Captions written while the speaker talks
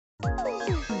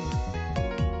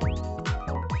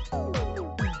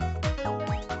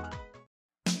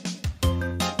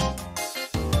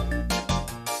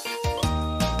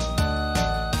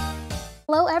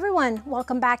everyone,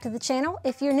 welcome back to the channel.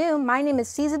 If you're new, my name is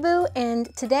Siezaboo,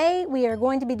 and today we are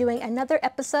going to be doing another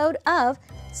episode of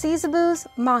Siezaboo's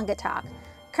Manga Talk.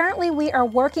 Currently we are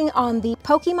working on the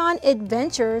Pokémon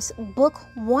Adventures Book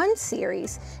 1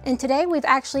 series, and today we've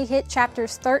actually hit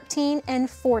chapters 13 and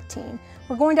 14.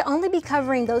 We're going to only be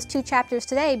covering those two chapters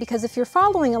today because if you're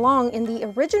following along in the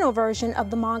original version of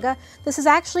the manga, this is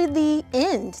actually the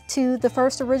end to the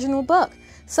first original book.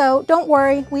 So don't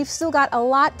worry, we've still got a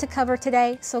lot to cover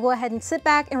today, so go ahead and sit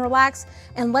back and relax,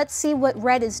 and let's see what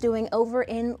Red is doing over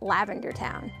in Lavender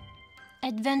Town.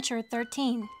 Adventure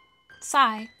 13.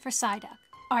 Psy for Psyduck.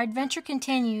 Our adventure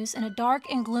continues in a dark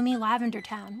and gloomy Lavender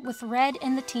Town with Red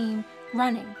and the team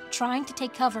running, trying to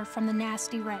take cover from the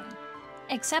nasty rain.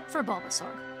 Except for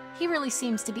Bulbasaur. He really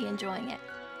seems to be enjoying it.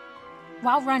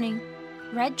 While running,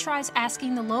 Red tries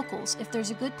asking the locals if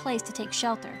there's a good place to take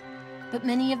shelter, but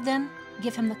many of them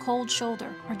give him the cold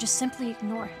shoulder or just simply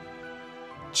ignore him.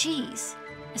 Geez,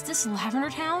 is this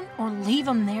Lavender Town or leave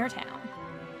 'em their town?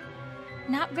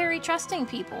 Not very trusting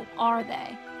people, are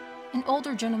they? An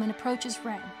older gentleman approaches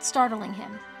Red, startling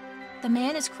him. The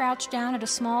man is crouched down at a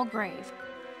small grave.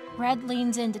 Red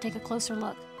leans in to take a closer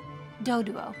look.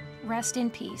 Doduo, rest in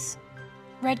peace.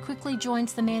 Red quickly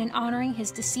joins the man in honoring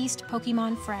his deceased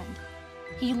Pokemon friend.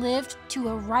 He lived to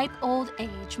a ripe old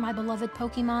age, my beloved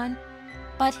Pokemon,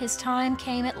 but his time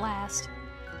came at last.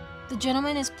 The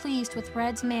gentleman is pleased with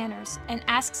Red's manners and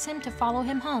asks him to follow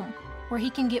him home, where he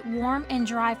can get warm and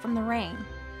dry from the rain.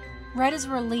 Red is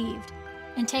relieved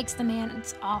and takes the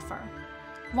man's offer.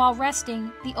 While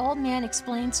resting, the old man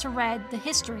explains to Red the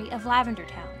history of Lavender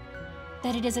Town,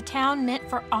 that it is a town meant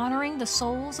for honoring the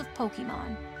souls of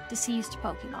Pokemon, deceased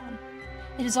Pokemon.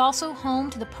 It is also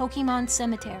home to the Pokemon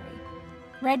Cemetery.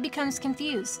 Red becomes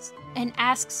confused and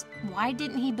asks why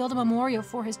didn't he build a memorial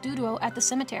for his Doduo at the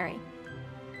cemetery?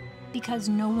 Because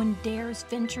no one dares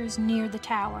ventures near the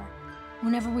tower.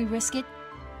 Whenever we risk it,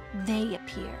 they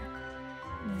appear.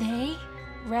 They?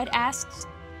 Red asks.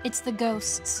 It's the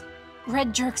ghosts.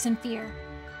 Red jerks in fear,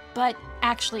 but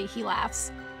actually he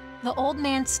laughs. The old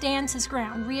man stands his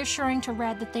ground, reassuring to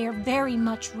Red that they are very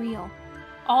much real.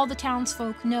 All the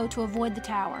townsfolk know to avoid the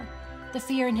tower. The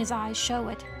fear in his eyes show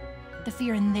it. The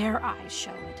fear in their eyes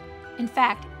show it. In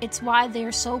fact, it's why they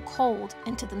are so cold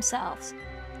into themselves.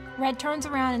 Red turns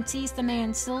around and sees the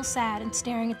man still sad and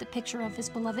staring at the picture of his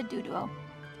beloved Doduo.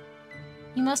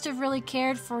 You must have really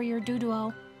cared for your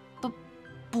Doduo. But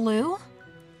Blue?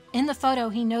 In the photo,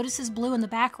 he notices Blue in the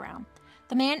background.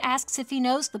 The man asks if he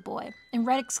knows the boy, and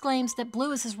Red exclaims that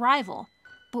Blue is his rival.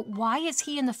 But why is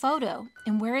he in the photo,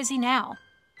 and where is he now?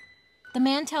 The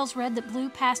man tells Red that Blue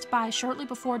passed by shortly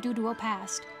before Doduo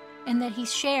passed, and that he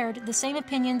shared the same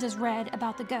opinions as Red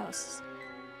about the ghosts.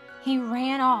 He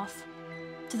ran off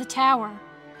to the tower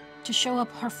to show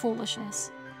up her foolishness.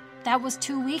 That was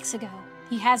 2 weeks ago.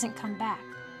 He hasn't come back.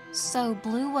 So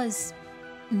Blue was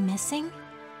missing?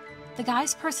 The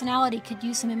guy's personality could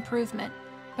use some improvement,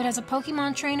 but as a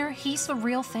Pokemon trainer, he's the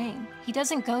real thing. He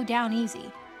doesn't go down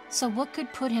easy. So what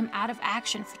could put him out of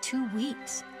action for 2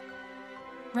 weeks?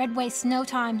 Red wastes no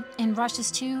time and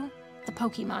rushes to the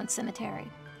Pokemon Cemetery.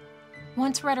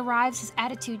 Once Red arrives, his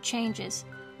attitude changes.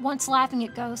 Once laughing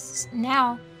at ghosts,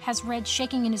 now has Red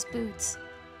shaking in his boots.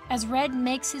 As Red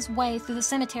makes his way through the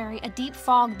cemetery, a deep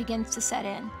fog begins to set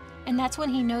in, and that's when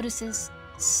he notices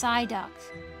Psyduck,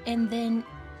 and then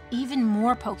even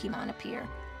more Pokemon appear.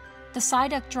 The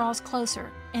Psyduck draws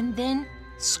closer, and then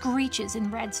screeches in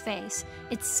Red's face,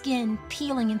 its skin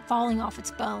peeling and falling off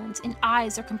its bones, and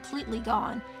eyes are completely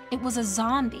gone. It was a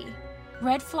zombie.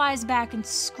 Red flies back and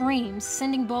screams,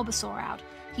 sending Bulbasaur out.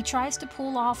 He tries to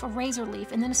pull off a Razor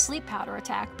Leaf and then a Sleep Powder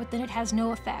attack, but then it has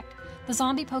no effect. The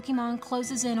zombie Pokemon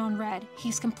closes in on Red.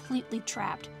 He's completely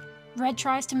trapped. Red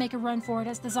tries to make a run for it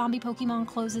as the zombie Pokemon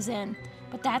closes in,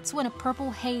 but that's when a purple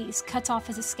haze cuts off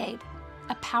his escape.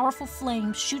 A powerful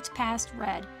flame shoots past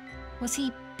Red. Was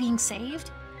he being saved?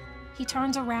 He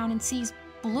turns around and sees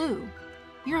Blue.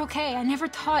 You're okay, I never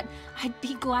thought I'd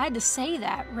be glad to say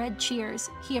that, Red cheers.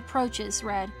 He approaches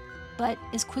Red, but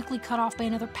is quickly cut off by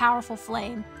another powerful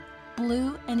flame.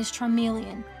 Blue and his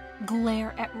Charmeleon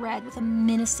glare at Red with a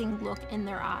menacing look in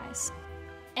their eyes.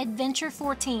 Adventure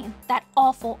 14, that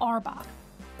awful Arbok.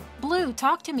 Blue,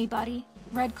 talk to me, buddy.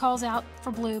 Red calls out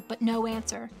for Blue, but no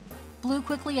answer. Blue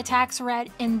quickly attacks Red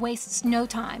and wastes no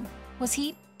time. Was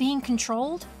he being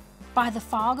controlled? By the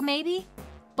fog, maybe?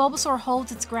 Bulbasaur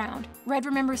holds its ground. Red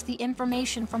remembers the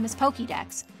information from his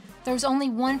Pokédex. There's only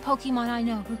one Pokemon I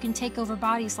know who can take over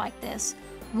bodies like this.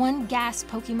 One gas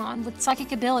Pokemon with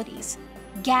psychic abilities.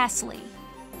 Ghastly.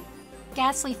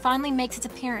 Ghastly finally makes its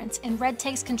appearance, and Red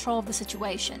takes control of the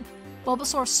situation.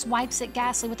 Bulbasaur swipes at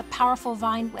Ghastly with a powerful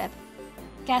Vine Whip.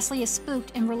 Ghastly is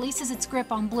spooked and releases its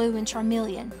grip on Blue and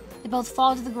Charmeleon. They both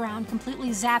fall to the ground, completely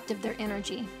zapped of their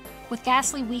energy. With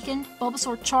Ghastly weakened,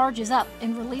 Bulbasaur charges up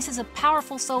and releases a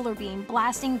powerful solar beam,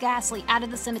 blasting Ghastly out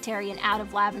of the cemetery and out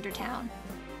of Lavender Town.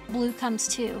 Blue comes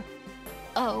too.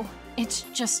 Oh, it's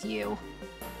just you.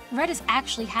 Red is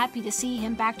actually happy to see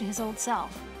him back to his old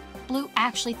self. Blue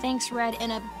actually thanks Red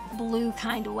in a blue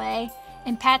kind of way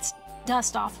and pats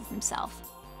dust off of himself.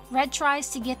 Red tries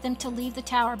to get them to leave the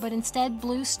tower, but instead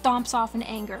Blue stomps off in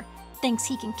anger. Thinks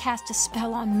he can cast a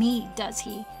spell on me, does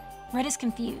he? Red is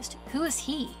confused. Who is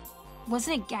he?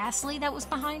 Wasn't it Ghastly that was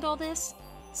behind all this?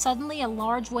 Suddenly, a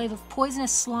large wave of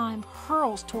poisonous slime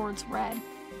hurls towards Red.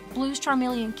 Blue's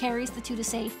Charmeleon carries the two to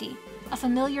safety. A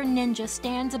familiar ninja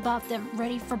stands above them,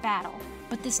 ready for battle.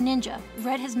 But this ninja,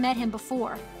 Red has met him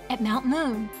before. At Mount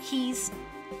Moon,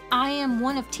 I am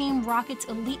one of Team Rocket's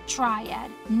elite triad,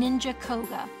 Ninja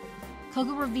Koga.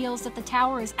 Koga reveals that the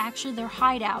tower is actually their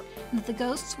hideout and that the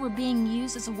ghosts were being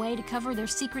used as a way to cover their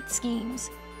secret schemes.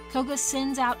 Koga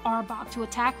sends out Arbok to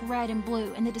attack Red and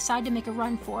Blue, and they decide to make a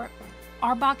run for it.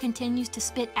 Arbok continues to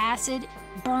spit acid,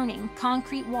 burning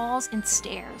concrete walls and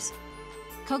stairs.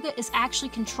 Koga is actually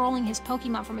controlling his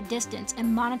Pokemon from a distance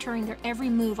and monitoring their every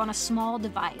move on a small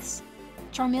device.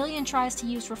 Charmeleon tries to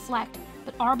use Reflect,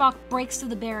 but Arbok breaks through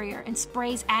the barrier and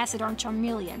sprays acid on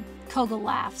Charmeleon. Koga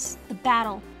laughs. The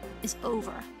battle is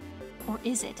over. Or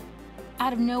is it?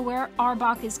 Out of nowhere,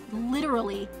 Arbok is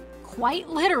quite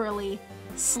literally,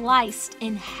 sliced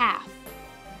in half.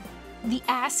 The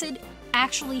acid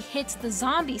actually hits the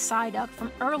zombie Psyduck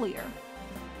from earlier.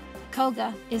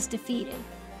 Koga is defeated.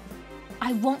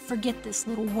 I won't forget this,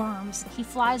 little worms. He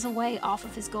flies away off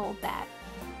of his gold bat.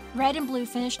 Red and Blue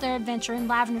finish their adventure in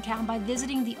Lavender Town by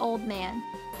visiting the old man.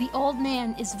 The old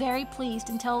man is very pleased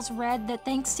and tells Red that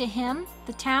thanks to him,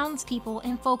 the townspeople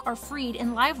and folk are freed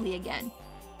and lively again.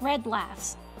 Red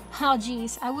laughs. Oh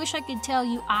geez, I wish I could tell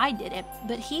you I did it,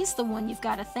 but he's the one you've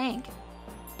got to thank.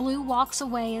 Blue walks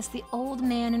away as the old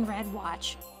man and Red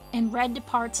watch, and Red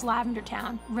departs Lavender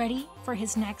Town, ready for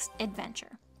his next adventure.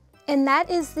 And that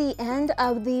is the end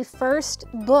of the first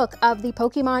book of the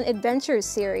Pokémon Adventure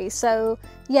series. So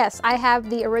yes, I have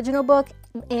the original book,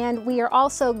 and we are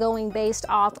also going based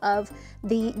off of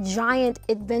the Giant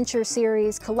Adventure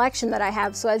series collection that I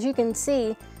have. So as you can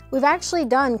see, we've actually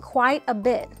done quite a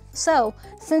bit. So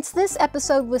since this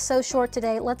episode was so short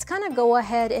today, let's kind of go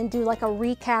ahead and do like a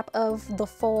recap of the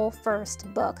full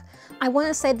first book. I want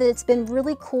to say that it's been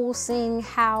really cool seeing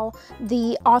how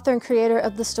the author and creator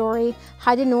of the story,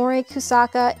 Hidenori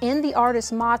Kusaka, and the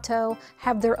artist Mato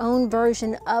have their own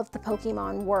version of the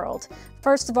Pokemon world.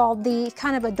 First of all, the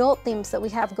kind of adult themes that we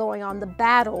have going on, the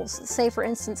battles, say for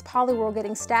instance Poliwhirl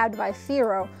getting stabbed by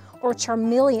Fearow, or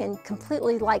Charmeleon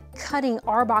completely like cutting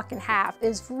Arbok in half,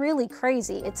 is really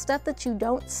crazy. It's stuff that you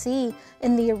don't see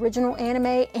in the original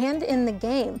anime and in the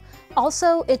game.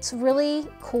 Also, it's really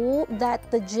cool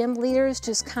that the gym leaders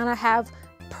just kind of have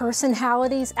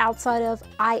personalities outside of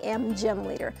I am gym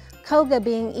leader. Koga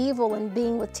being evil and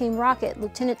being with Team Rocket,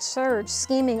 Lieutenant Surge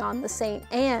scheming on the St.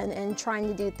 Anne and trying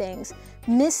to do things,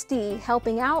 Misty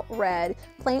helping out Red.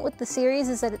 Playing with the series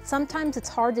is that sometimes it's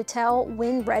hard to tell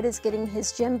when Red is getting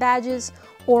his gym badges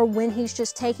or when he's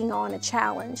just taking on a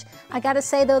challenge. I gotta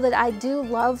say though that I do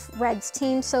love Red's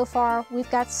team so far. We've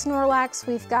got Snorlax,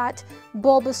 we've got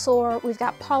Bulbasaur, we've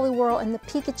got Poliwhirl, and the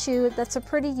Pikachu. That's a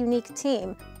pretty unique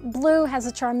team. Blue has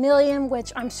a Charmeleon,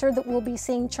 which I'm sure that we'll be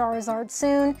seeing Charizard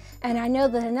soon, and I know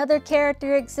that another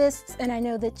character exists, and I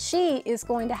know that she is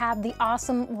going to have the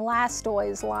awesome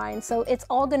Blastoise line, so it's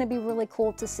all going to be really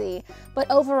cool to see. But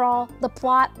overall, the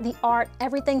plot, the art,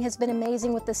 everything has been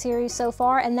amazing with the series so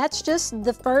far, and that's just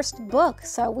the first book,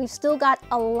 so we've still got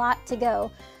a lot to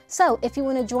go. So if you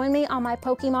want to join me on my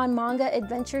Pokemon Manga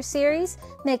Adventure series,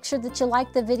 make sure that you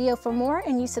like the video for more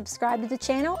and you subscribe to the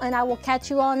channel, and I will catch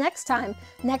you all next time.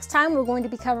 Next time we're going to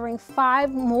be covering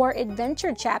 5 more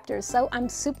adventure chapters, so I'm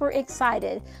super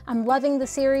excited. I'm loving the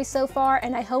series so far,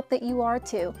 and I hope that you are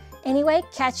too. Anyway,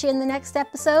 catch you in the next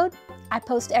episode. I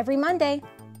post every Monday.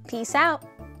 Peace out.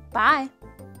 Bye.